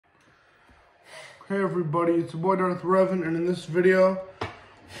Hey everybody, it's your boy Darth Revan, and in this video,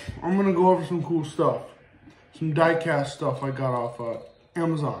 I'm gonna go over some cool stuff. Some die-cast stuff I got off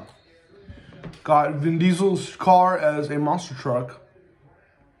Amazon. Got Vin Diesel's car as a monster truck.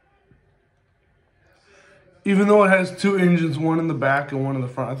 Even though it has two engines, one in the back and one in the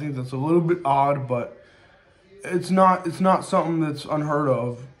front, I think that's a little bit odd, but it's not something that's unheard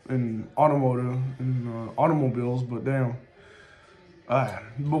of in automobiles, but damn.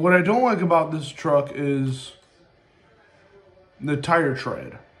 But what I don't like about this truck is the tire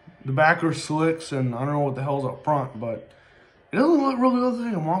tread. The back are slicks, and I don't know what the hell's up front, but it doesn't really look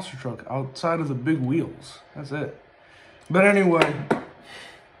like a monster truck outside of the big wheels. That's it. But anyway,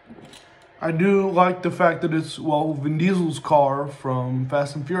 I do like the fact that it's, well, Vin Diesel's car from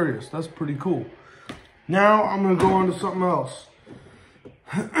Fast and Furious. That's pretty cool. Now I'm going to go on to something else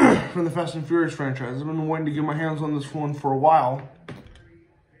from the Fast and Furious franchise. I've been waiting to get my hands on this one for a while.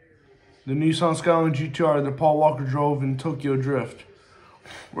 The Nissan Skyline GTR that Paul Walker drove in Tokyo Drift.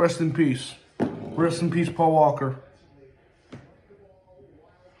 Rest in peace. Rest in peace, Paul Walker.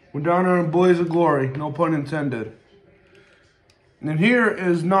 We're down there in a blaze of glory, no pun intended. And here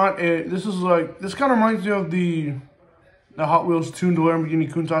is not a, this kind of reminds me of the Hot Wheels tuned Lamborghini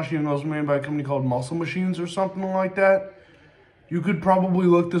Countach, and it was made by a company called Muscle Machines or something like that. You could probably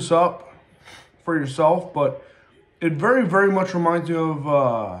look this up for yourself, but it very, very much reminds me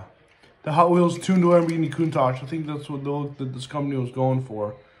of the Hot Wheels tuned Lamborghini Countach. I think that's what the look that this company was going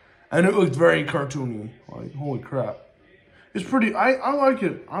for. And it looked very cartoony. Like, holy crap. It's pretty, I like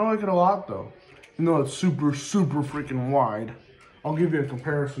it. I like it a lot, though. Even though it's super, super freaking wide. I'll give you a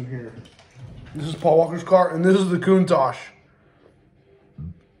comparison here. This is Paul Walker's car, and this is the Countach.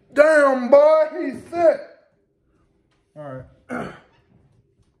 Damn, boy, he's thick. All right.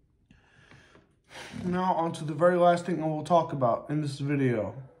 Now, on to the very last thing I will talk about in this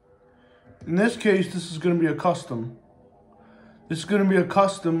video. In this case, this is going to be a custom. This is going to be a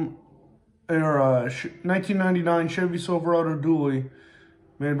custom, or 1999 Chevy Silverado Dually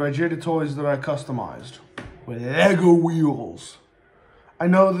made by Jada Toys that I customized with Lego wheels. I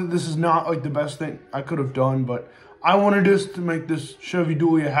know that this is not like the best thing I could have done, but I wanted this to make this Chevy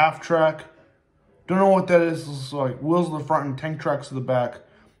Dually a half track. Don't know what that is. It's like wheels at the front and tank tracks at the back.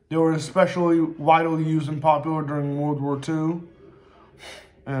 They were especially widely used and popular during World War II.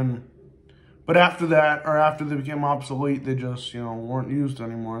 But after that, or after they became obsolete, they just, weren't used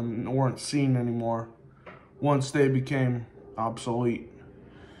anymore and weren't seen anymore once they became obsolete.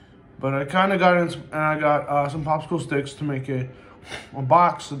 But I kind of got in, and I got some popsicle sticks to make a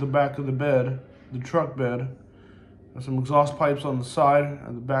box at the back of the bed, the truck bed. And some exhaust pipes on the side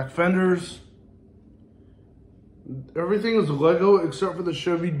and the back fenders. Everything is Lego except for the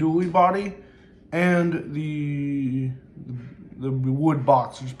Chevy Dually body and the wood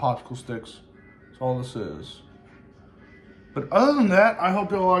box, just popsicle sticks. That's all this is. But other than that, I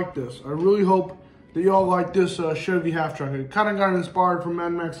hope y'all like this. I really hope that y'all like this Chevy half track. I kind of got inspired from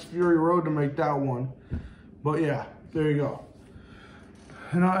Mad Max Fury Road to make that one. But yeah, there you go.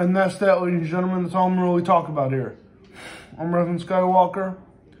 And that's that, ladies and gentlemen. That's all I'm really talking about here. I'm Revan Skywalker,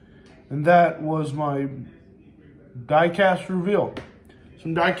 and that was my die-cast reveal.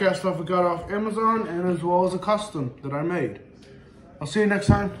 Some die-cast stuff I got off Amazon, and as well as a custom that I made. I'll see you next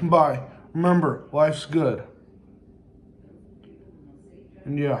time. Bye. Remember, life's good.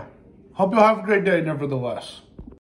 And yeah, hope you'll have a great day nevertheless.